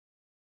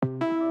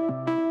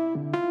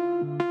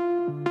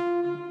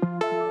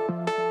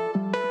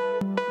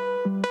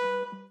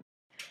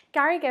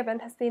Gary Gibbon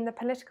has been the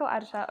political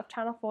editor of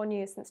Channel 4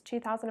 News since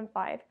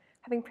 2005,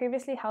 having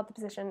previously held the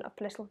position of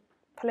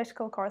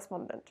political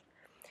correspondent.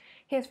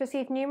 He has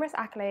received numerous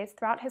accolades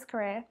throughout his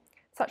career,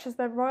 such as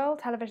the Royal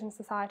Television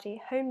Society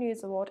Home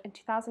News Award in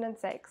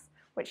 2006,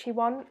 which he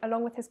won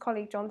along with his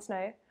colleague Jon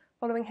Snow,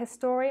 following his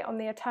story on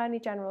the Attorney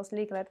General's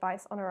legal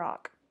advice on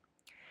Iraq.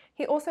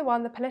 He also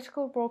won the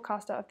Political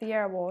Broadcaster of the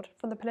Year award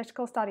from the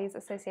Political Studies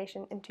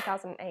Association in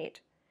 2008.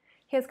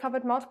 He has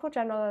covered multiple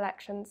general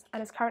elections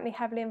and is currently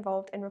heavily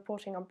involved in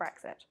reporting on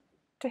Brexit.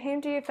 To whom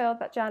do you feel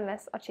that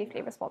journalists are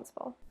chiefly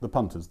responsible? The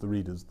punters, the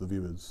readers, the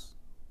viewers,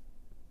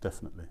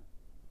 definitely.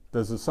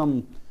 There's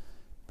some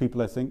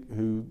people, I think,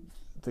 who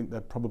think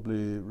they're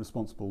probably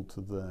responsible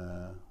to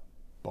their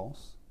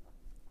boss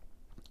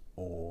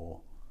or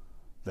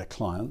their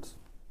client.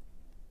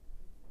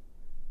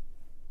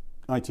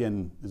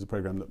 ITN is a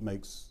programme that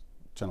makes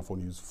Channel 4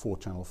 News for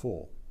Channel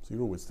 4. So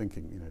you're always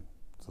thinking,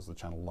 does the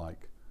channel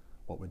like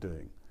what we're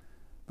doing?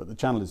 But the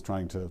channel is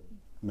trying to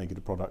make it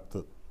a product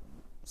that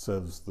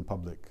serves the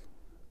public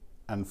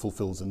and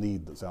fulfills a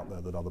need that's out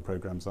there that other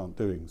programmes aren't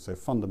doing. So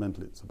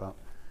fundamentally it's about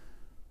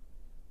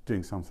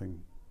doing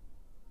something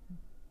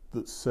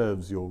that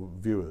serves your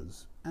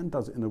viewers and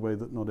does it in a way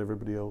that not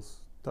everybody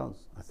else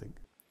does, I think.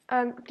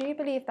 Do you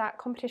believe that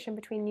competition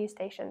between news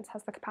stations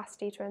has the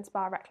capacity to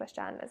inspire reckless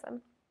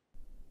journalism?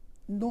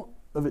 Not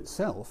of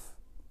itself.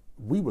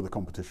 We were the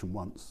competition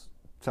once.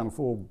 Channel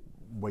 4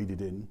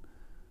 waded in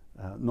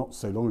not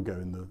so long ago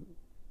in the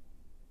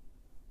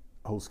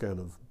whole scale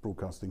of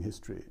broadcasting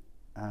history,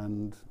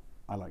 and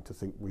I like to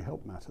think we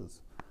help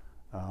matters.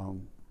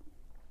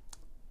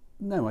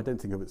 No, I don't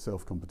think of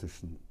itself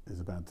competition is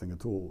a bad thing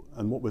at all.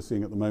 And what we're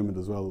seeing at the moment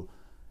as well,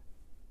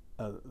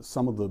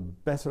 some of the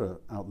better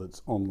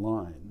outlets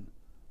online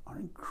are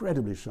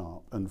incredibly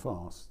sharp and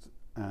fast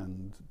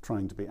and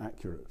trying to be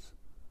accurate.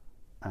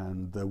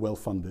 And they're well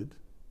funded,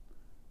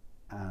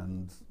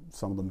 and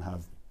some of them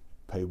have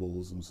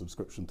paywalls and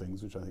subscription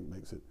things, which I think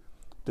makes it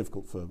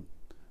difficult for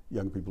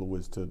young people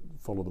always to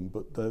follow them.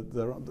 But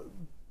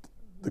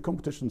the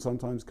competition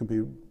sometimes can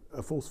be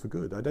a force for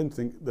good. I don't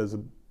think there's a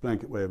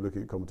blanket way of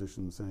looking at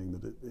competition and saying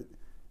that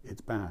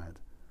it's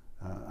bad.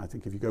 I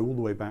think if you go all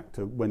the way back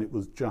to when it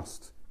was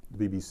just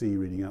the BBC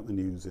reading out the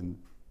news in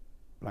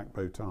black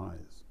bow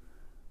ties,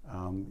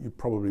 you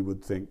probably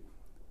would think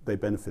they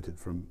benefited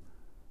from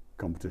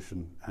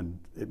competition and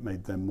it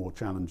made them more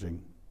challenging.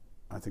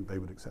 I think they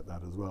would accept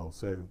that as well.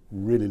 So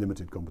really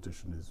limited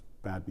competition is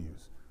bad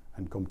news,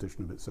 and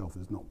competition of itself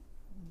is not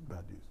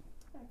bad news.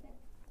 Okay.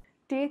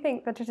 Do you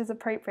think that it is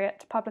appropriate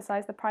to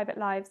publicise the private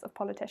lives of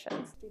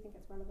politicians? Do you think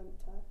it's relevant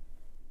to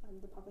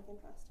the public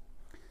interest?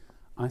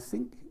 I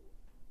think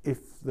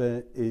if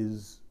there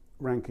is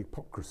rank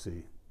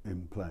hypocrisy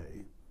in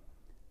play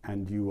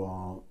and you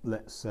are,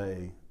 let's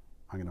say,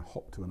 I'm going to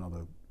hop to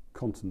another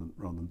continent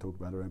rather than talk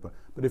about our own,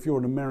 but if you're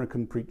an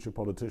American preacher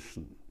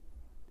politician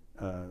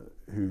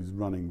who's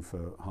running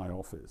for high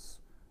office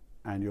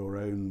and you're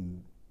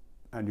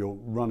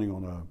running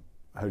on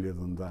a holier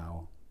than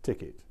thou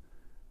ticket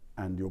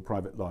and your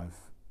private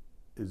life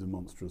is a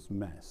monstrous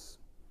mess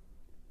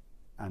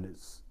and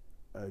it's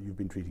you've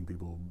been treating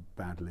people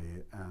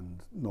badly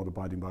and not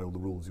abiding by all the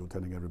rules you're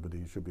telling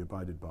everybody should be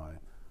abided by,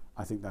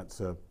 I think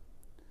that's a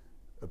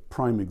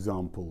prime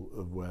example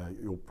of where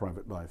your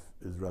private life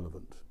is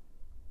relevant.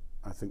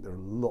 I think there are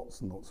lots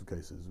and lots of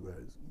cases where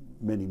it's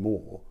many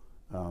more,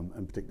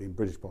 and particularly in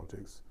British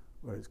politics,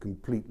 where it's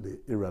completely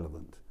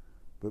irrelevant.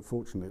 But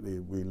fortunately,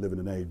 we live in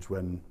an age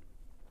when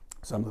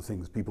some of the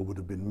things people would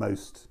have been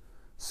most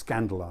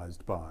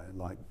scandalised by,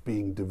 like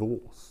being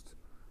divorced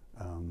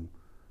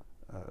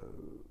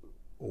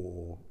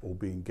or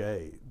being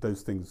gay,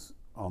 those things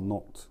are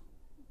not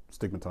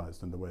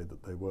stigmatised in the way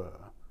that they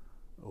were.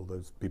 All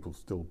those people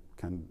still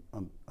can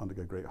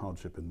undergo great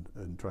hardship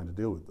in trying to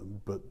deal with them,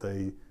 but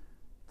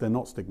they're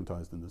not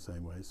stigmatised in the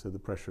same way, so the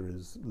pressure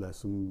is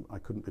less, and I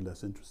couldn't be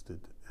less interested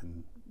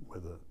in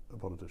whether a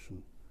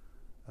politician,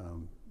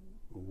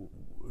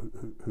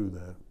 who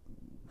they're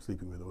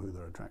sleeping with or who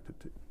they're attracted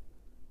to.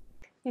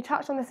 You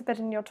touched on this a bit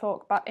in your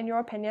talk, but in your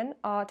opinion,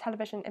 are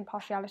television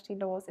impartiality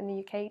laws in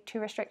the UK too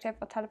restrictive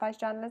for televised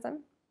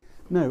journalism?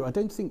 No, I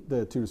don't think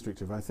they're too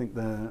restrictive. I think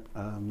they're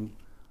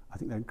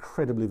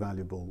incredibly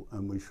valuable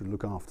and we should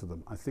look after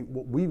them. I think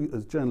what we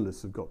as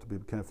journalists have got to be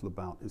careful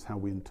about is how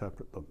we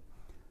interpret them.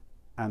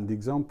 And the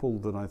example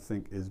that I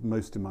think is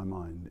most in my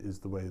mind is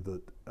the way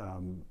that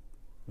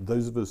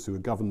those of us who are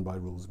governed by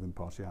rules of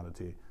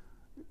impartiality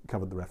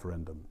covered the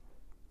referendum.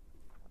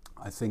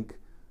 I think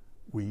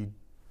we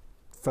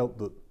felt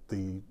that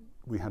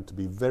we had to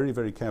be very,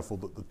 very careful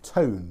that the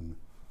tone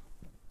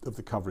of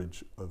the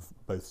coverage of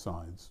both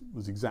sides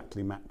was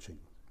exactly matching.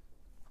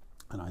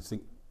 And I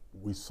think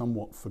we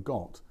somewhat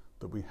forgot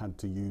that we had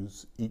to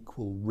use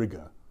equal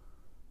rigour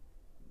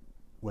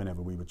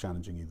whenever we were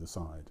challenging either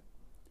side.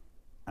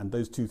 And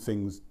those two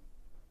things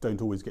don't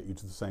always get you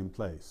to the same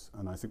place.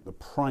 And I think the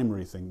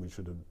primary thing we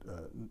should have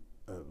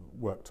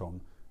worked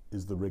on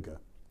is the rigour,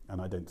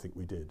 and I don't think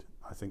we did.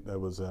 I think there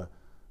was a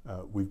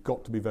We've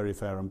got to be very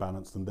fair and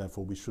balanced, and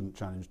therefore we shouldn't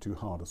challenge too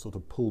hard, a sort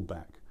of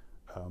pullback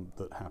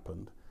that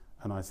happened.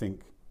 And I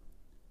think,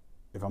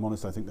 if I'm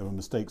honest, I think there were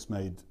mistakes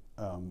made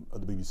at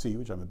the BBC,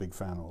 which I'm a big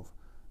fan of,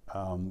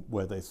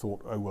 where they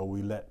thought, oh well,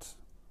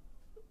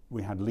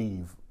 we had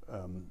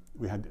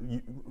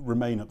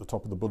Remain at the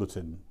top of the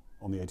bulletin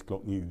on the 8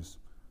 o'clock news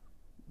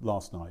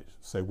last night.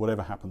 So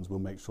whatever happens, we'll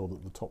make sure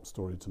that the top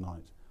story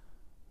tonight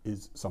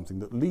is something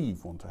that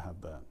Leave want to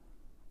have there.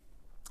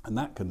 And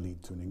that can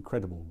lead to an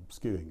incredible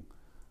skewing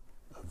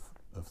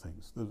of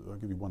things. I'll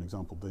give you one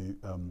example.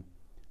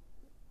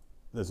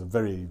 There's a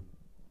very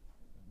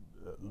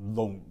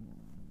long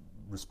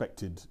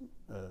respected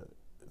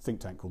think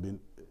tank called the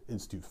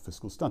Institute for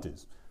Fiscal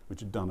Studies,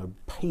 which had done a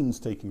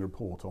painstaking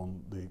report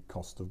on the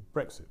cost of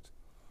Brexit.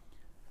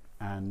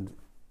 And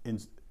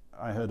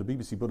I heard a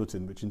BBC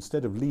bulletin which,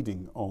 instead of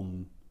leading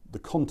on the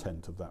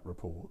content of that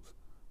report,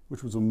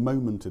 which was a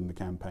moment in the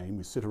campaign,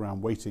 we sit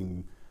around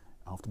waiting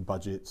after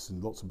budgets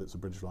and lots of bits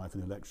of British life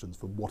and elections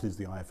for what is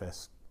the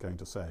IFS going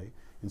to say.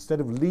 Instead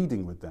of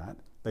leading with that,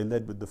 they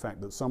led with the fact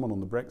that someone on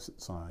the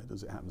Brexit side,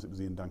 as it happens it was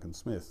Ian Duncan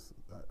Smith,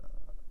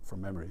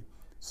 from memory,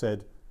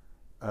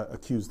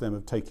 accused them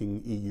of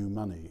taking EU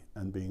money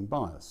and being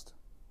biased.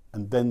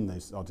 And then they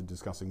started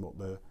discussing what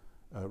the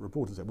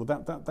reporter said. Well,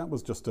 that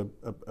was just a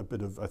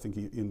bit of, I think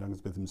Ian Duncan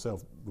Smith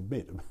himself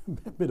admit,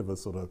 a bit of a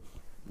sort of,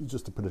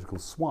 just a political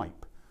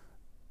swipe.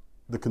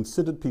 The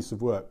considered piece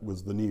of work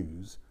was the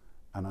news,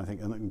 and I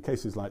think in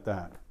cases like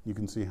that, you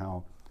can see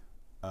how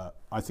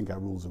I think our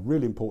rules are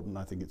really important.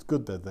 I think it's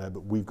good they're there,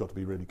 but we've got to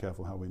be really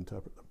careful how we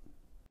interpret them.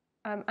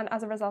 And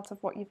as a result of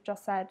what you've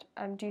just said,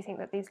 do you think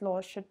that these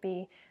laws should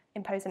be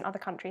imposed in other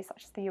countries,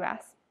 such as the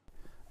US?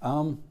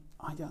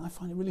 I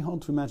find it really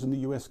hard to imagine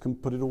the US can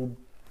put it all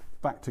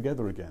back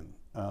together again.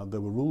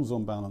 There were rules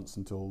on balance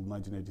until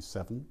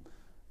 1987,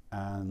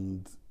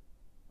 and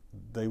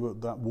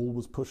that wall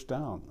was pushed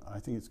down. I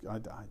think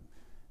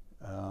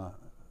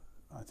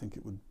I think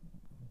it would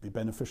be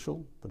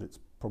beneficial, but it's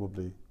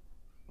probably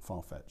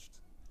far-fetched.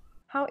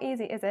 How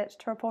easy is it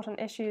to report on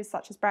issues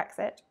such as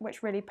Brexit,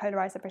 which really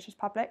polarise the British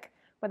public,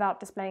 without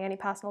displaying any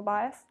personal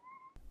bias?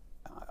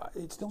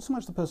 It's not so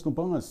much the personal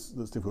bias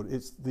that's difficult,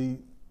 it's the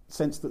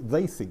sense that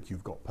they think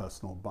you've got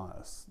personal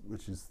bias,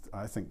 which is,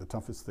 I think, the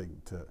toughest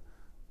thing to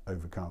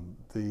overcome.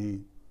 The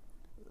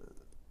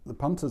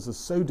punters are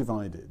so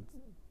divided,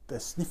 they're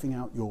sniffing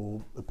out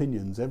your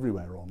opinions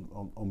everywhere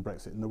on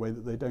Brexit in a way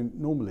that they don't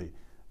normally.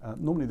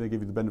 Normally they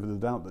give you the benefit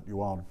of the doubt that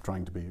you are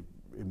trying to be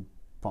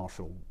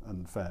impartial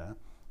and fair,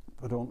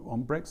 but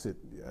on Brexit,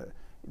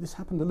 this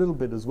happened a little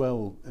bit as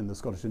well in the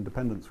Scottish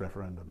independence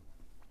referendum.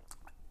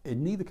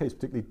 In neither case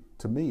particularly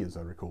to me, as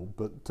I recall,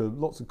 but to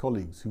lots of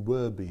colleagues who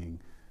were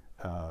being,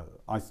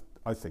 I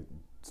think,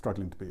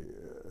 struggling to be,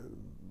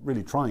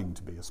 really trying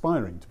to be,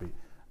 aspiring to be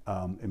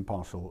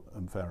impartial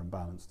and fair and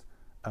balanced.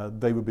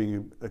 They were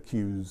being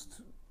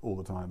accused all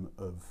the time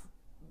of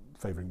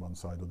favouring one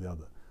side or the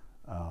other.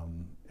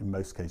 In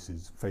most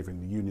cases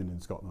favouring the Union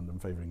in Scotland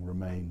and favouring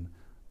Remain,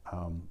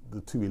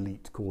 the two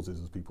elite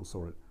causes as people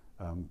saw it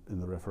in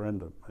the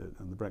referendum,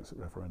 in the Brexit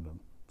referendum.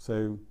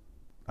 So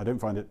I don't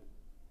find it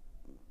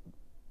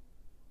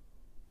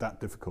that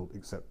difficult,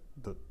 except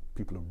that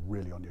people are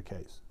really on your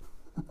case.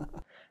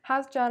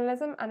 Has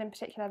journalism, and in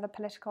particular the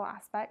political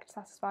aspect,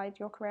 satisfied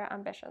your career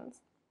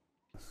ambitions?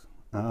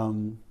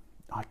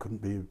 I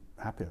couldn't be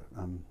happier.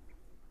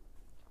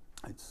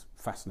 It's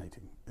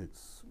fascinating.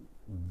 It's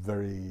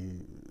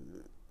very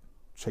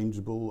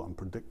changeable,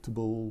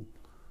 unpredictable.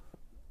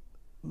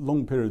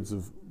 Long periods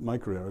of my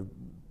career, I've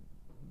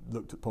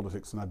looked at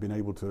politics and I've been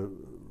able to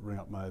ring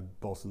up my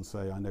boss and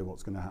say, I know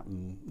what's going to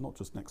happen, not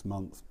just next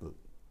month, but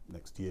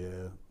next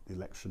year, the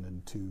election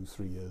in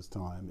 2-3 years'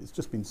 time. It's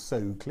just been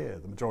so clear.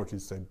 The majority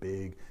is so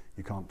big,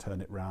 you can't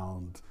turn it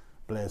round.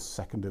 Blair's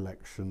second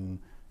election,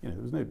 there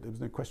was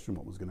no question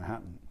what was going to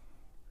happen.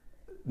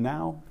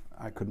 Now,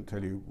 I couldn't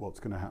tell you what's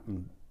going to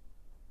happen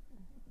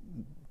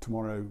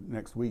tomorrow,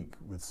 next week,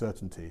 with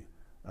certainty.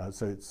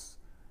 So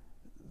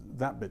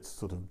that bit's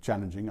sort of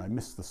challenging. I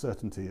miss the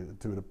certainty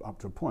up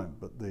to a point,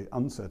 but the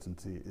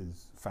uncertainty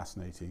is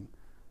fascinating,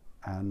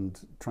 and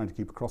trying to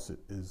keep across it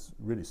is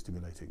really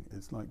stimulating.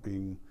 It's like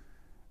being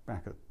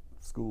back at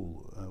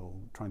school or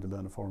trying to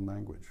learn a foreign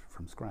language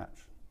from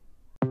scratch.